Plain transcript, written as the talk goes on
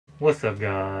What's up,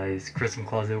 guys? Chris from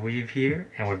Closet Weave here,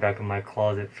 and we're back in my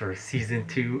closet for Season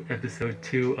 2, Episode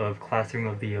 2 of Classroom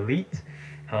of the Elite.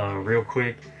 Real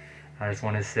quick, I just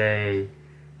want to say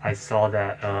I saw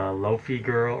that Lo-Fi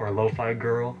Girl or Lo-Fi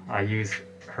Girl. I used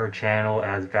her channel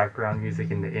as background music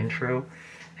in the intro,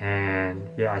 and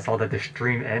yeah, I saw that the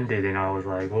stream ended, and I was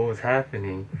like, what was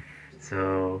happening?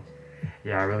 So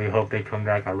yeah, I really hope they come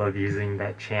back. I love using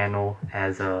that channel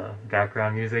as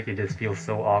background music. It just feels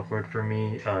so awkward for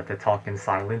me to talk in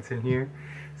silence in here.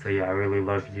 So yeah, I really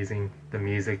love using the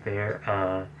music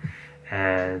there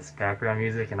as background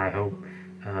music, and I hope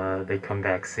they come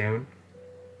back soon.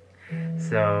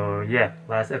 So yeah,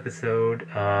 last episode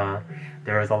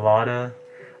there was a lot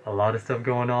of stuff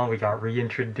going on. We got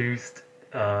reintroduced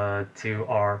to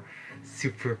our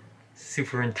super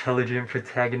super intelligent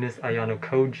protagonist Ayano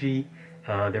Koji.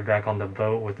 They're back on the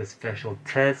boat with a special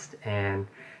test, and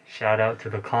shout out to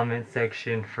the comment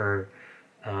section for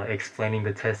explaining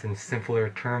the test in simpler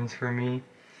terms for me.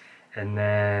 And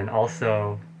then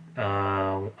also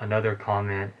another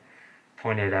comment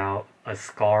pointed out a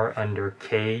scar under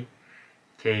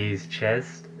K's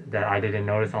chest that I didn't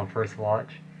notice on first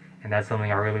watch, and that's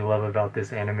something I really love about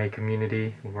this anime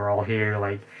community. We're all here,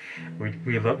 like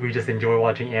we just enjoy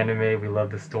watching anime. We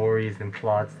love the stories and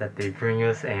plots that they bring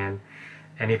us, and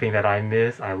anything that I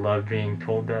miss, I love being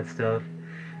told that stuff.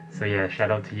 So yeah,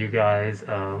 shout out to you guys.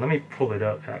 Let me pull it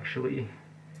up actually.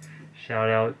 Shout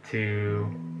out to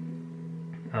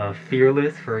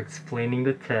Fearless for explaining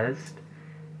the test,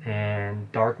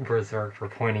 and Dark Berserk for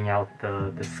pointing out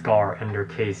the scar under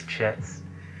K's chest.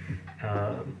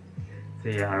 Um, so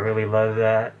yeah, I really love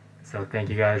that. So thank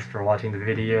you guys for watching the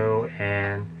video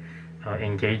and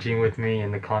engaging with me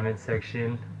in the comment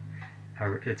section.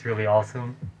 It's really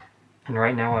awesome. And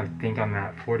right now I think I'm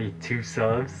at 42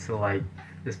 subs, so like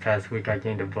this past week I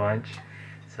gained a bunch.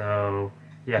 So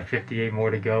yeah, 58 more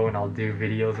to go, and I'll do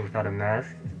videos without a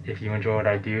mask. If you enjoy what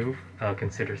I do,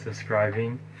 consider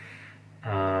subscribing.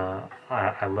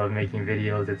 I love making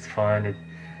videos. It's fun.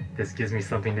 This gives me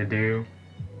something to do.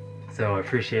 So I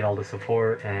appreciate all the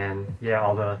support and yeah,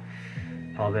 all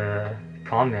the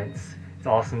comments. It's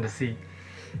awesome to see.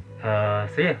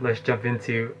 So yeah, let's jump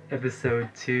into episode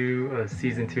 2 of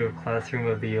season 2 of Classroom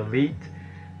of the Elite.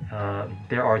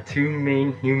 There are two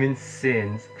main human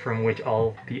sins from which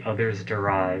all the others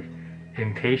derive: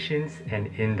 impatience and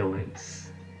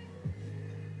indolence.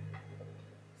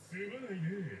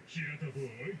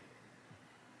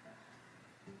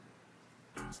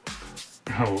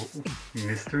 Oh,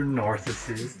 Mr.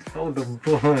 Narcissist. Oh, the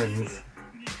buns.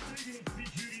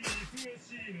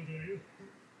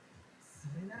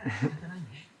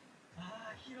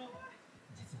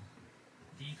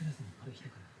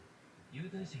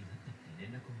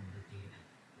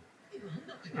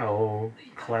 Oh,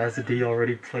 Class D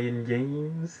already playing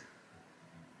games?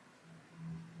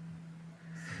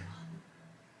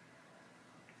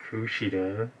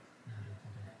 Kushida.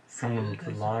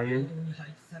 Someone's lying?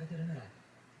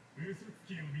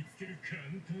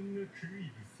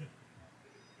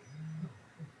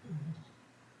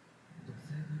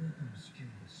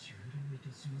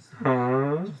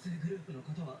 Huh?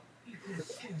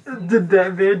 Did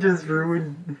that man just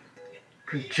ruin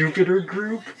Jupiter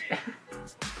Group?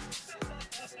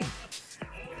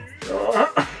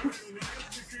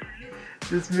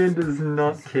 This man does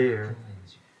not care.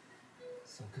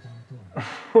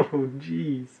 Oh,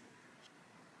 jeez.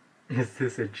 Is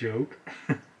this a joke?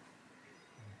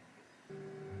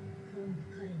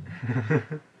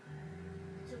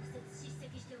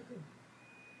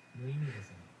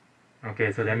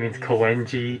 Okay, so that means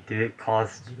Koenji did it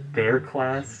cost their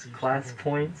class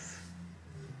points?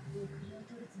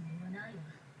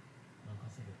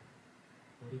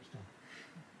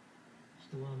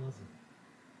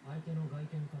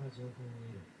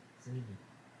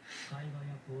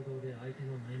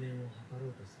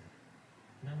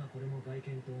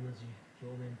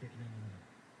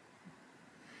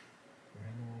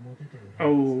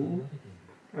 Oh,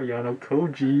 Ayano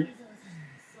Koji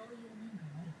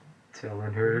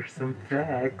telling her some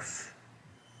facts.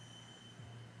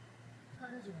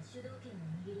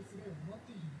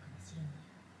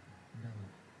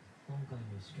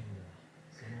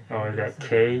 Oh, is that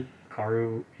K?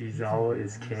 Karu Izawa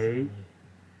is K?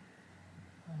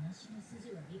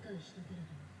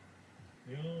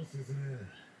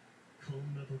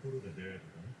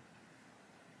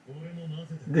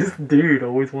 This dude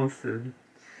always wants to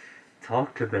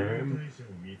talk to them.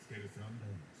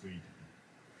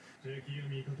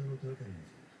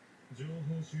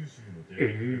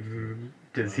 Ooh,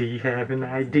 does he have an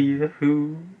idea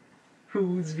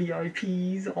who's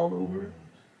VIPs all over?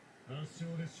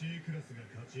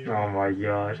 Oh my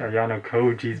gosh, Ayano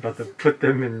Koji's about to put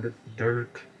them in the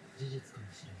dirt.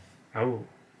 Oh.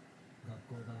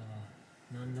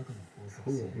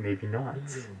 Ooh, maybe not.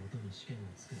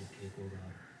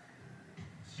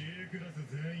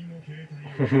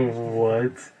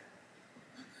 What?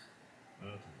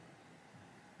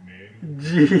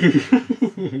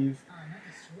 Jeez.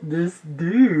 This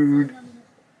dude.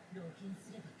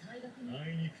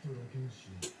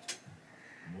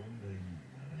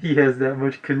 He has that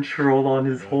much control on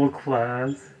his whole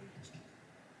class.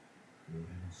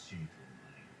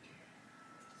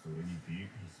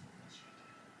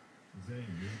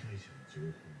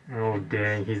 Oh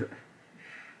dang,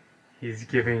 he's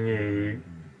giving a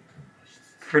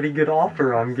pretty good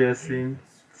offer, I'm guessing.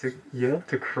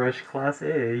 To crush Class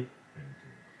A.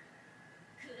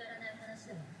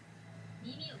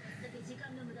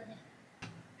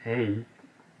 Hey,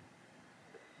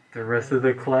 the rest of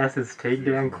the classes take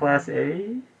down Class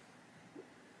A?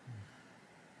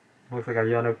 Looks like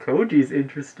Ayano Koji's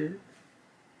interested.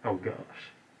 Oh gosh.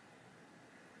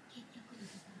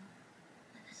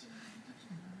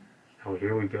 Oh,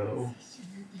 here we go.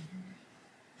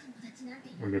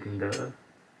 We're getting the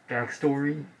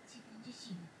backstory.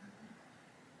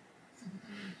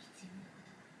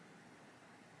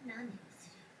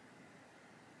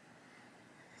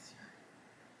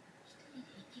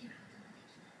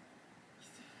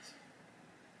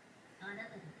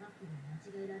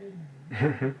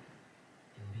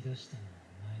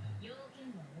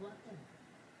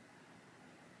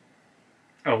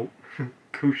 Oh,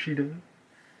 Kushida.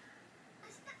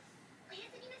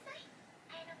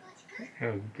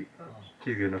 Oh,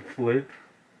 she's gonna flip.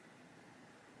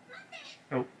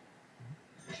 Oh.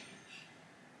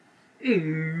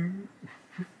 Ew.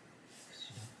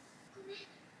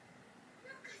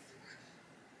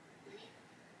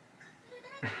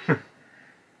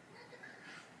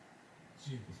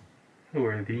 Who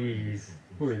are these?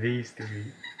 Who are these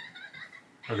three?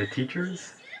 Are the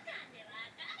teachers?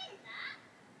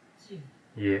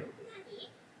 Yeah.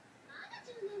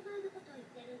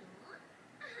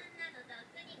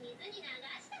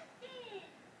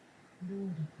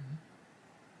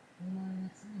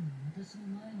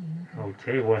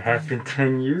 Okay, what happened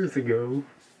 10 years ago?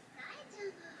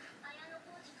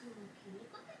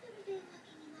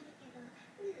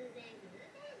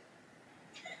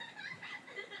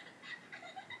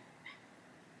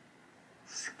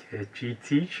 Sketchy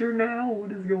teacher now?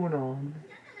 What is going on?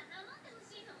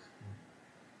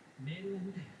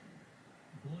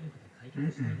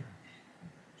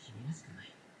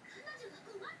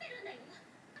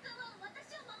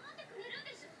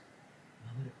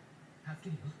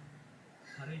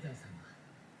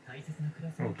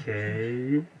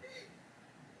 Okay.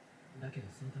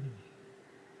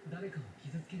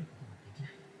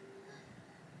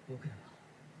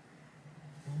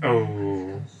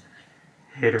 Oh,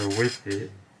 hit her with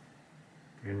it.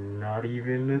 You're not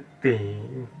even a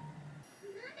thing.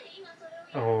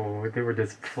 Oh, they were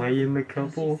just playing the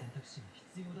couple?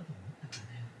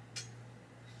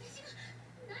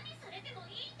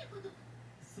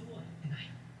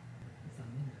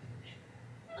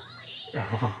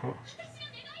 Oh.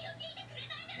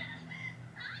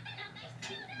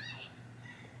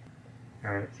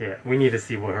 Alright, yeah, we need to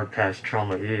see what her past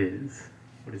trauma is.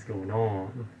 What is going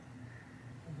on?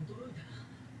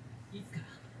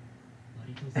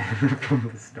 From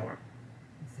the start.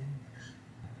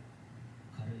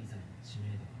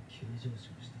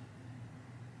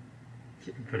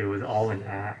 But it was all an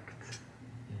act.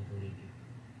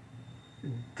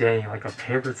 Dang, like a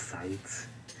parasite.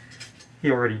 He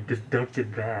already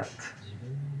deducted that.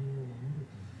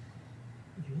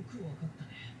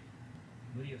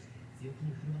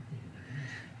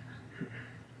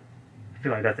 I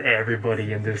feel like that's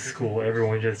everybody in this school.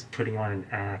 Everyone's just putting on an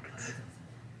act.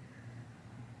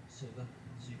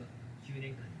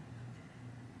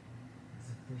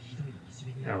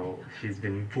 Oh, she's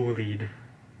been bullied.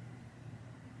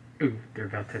 Ooh, they're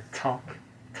about to talk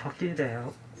it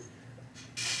out.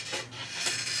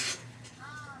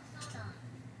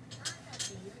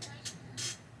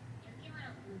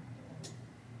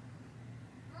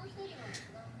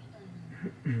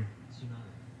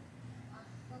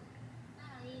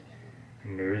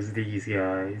 And there's these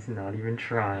guys, not even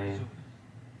trying.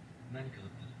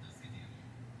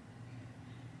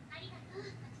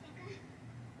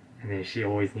 And then she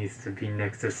always needs to be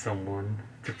next to someone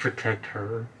to protect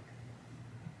her.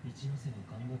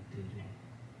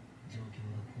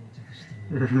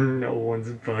 No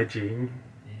one's budging.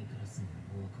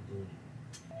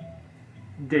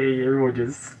 Dang, everyone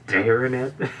just staring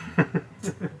at them.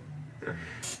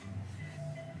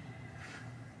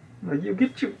 Like, you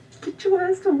get your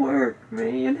ass to work,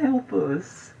 man. Help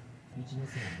us.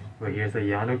 But here's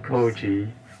Ayano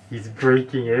Koji. He's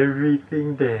breaking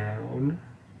everything down.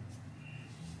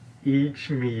 Each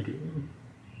meeting.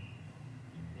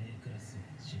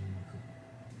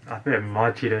 I bet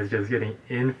Machida is just getting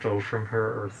info from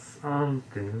her or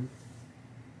something.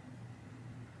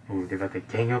 Ooh, they about to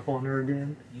gang up on her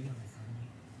again?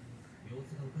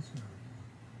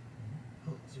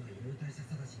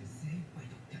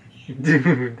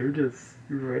 Dude, they're just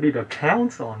ready to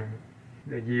pounce on her.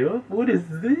 Like, yup, what is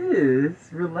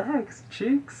this? Relax,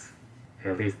 chicks.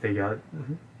 At least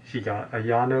she got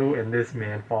Ayano and this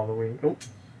man following. Oh,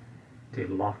 they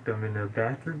locked them in a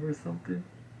bathroom or something.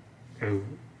 Oh.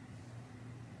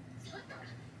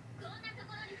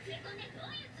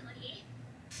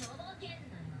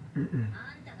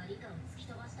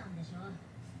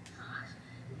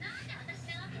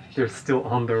 They're still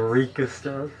on the Rika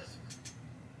stuff.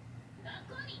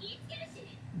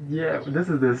 Yeah, this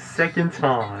is the second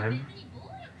time.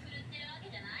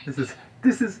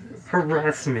 This is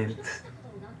harassment.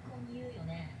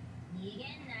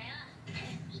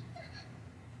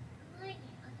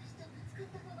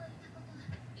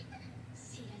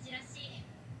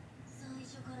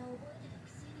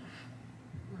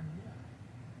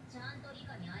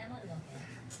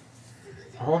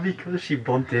 All because she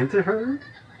bumped into her?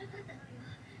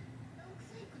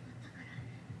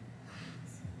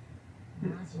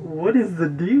 What is the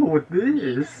deal with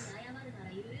this?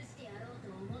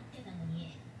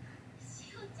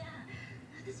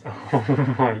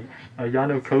 Oh my,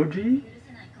 Ayano Koji?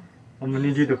 I'm gonna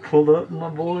need you to pull up, my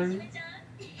boy.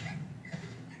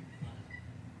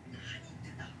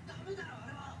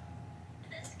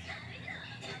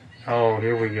 Oh,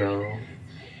 here we go.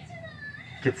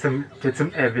 Get some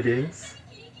evidence.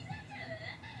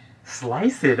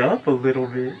 Slice it up a little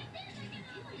bit.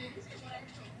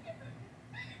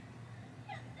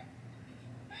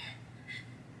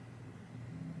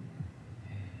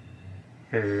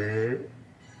 Hey.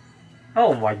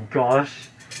 Oh my gosh.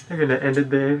 They're gonna end it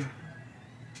there.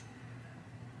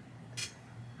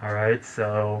 Alright,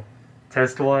 so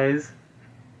test-wise,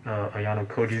 Ayano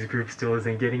Koji's group still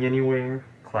isn't getting anywhere.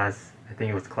 I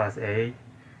think it was Class A.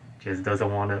 Just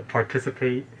doesn't want to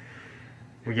participate.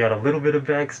 We got a little bit of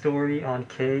backstory on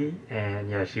Kay, and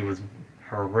yeah, she was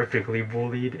horrifically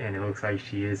bullied, and it looks like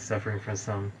she is suffering from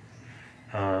some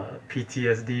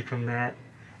PTSD from that.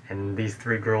 And these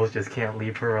three girls just can't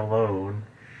leave her alone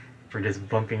for just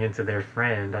bumping into their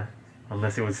friend,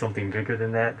 unless it was something bigger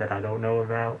than that I don't know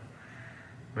about.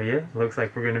 But yeah, looks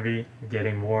like we're gonna be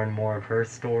getting more and more of her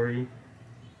story.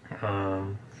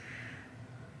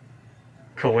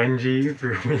 Koenji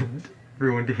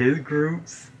ruined his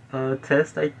group's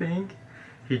test, I think.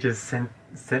 He just sent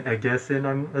a guess in,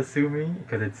 I'm assuming,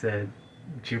 because it said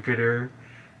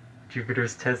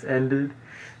Jupiter's test ended.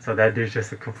 So that dude's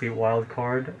just a complete wild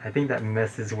card. I think that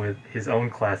messes with his own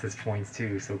class's points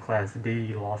too. So Class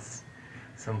D lost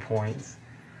some points.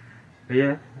 But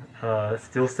yeah,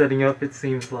 still setting up it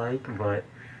seems like, but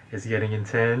it's getting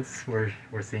intense. We're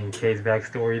seeing Kay's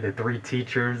backstory. The three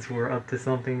teachers were up to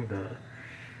something.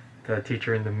 The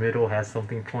teacher in the middle has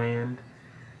something planned.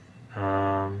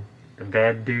 The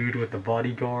bad dude with the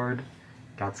bodyguard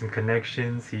got some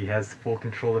connections. He has full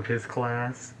control of his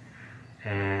class,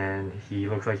 and he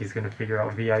looks like he's gonna figure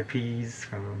out VIPs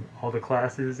from all the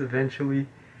classes eventually.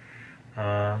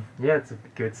 Yeah, it's a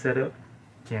good setup.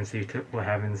 Can't see what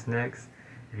happens next.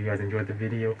 If you guys enjoyed the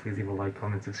video, please leave a like,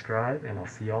 comment, subscribe, and I'll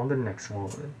see y'all in the next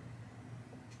one.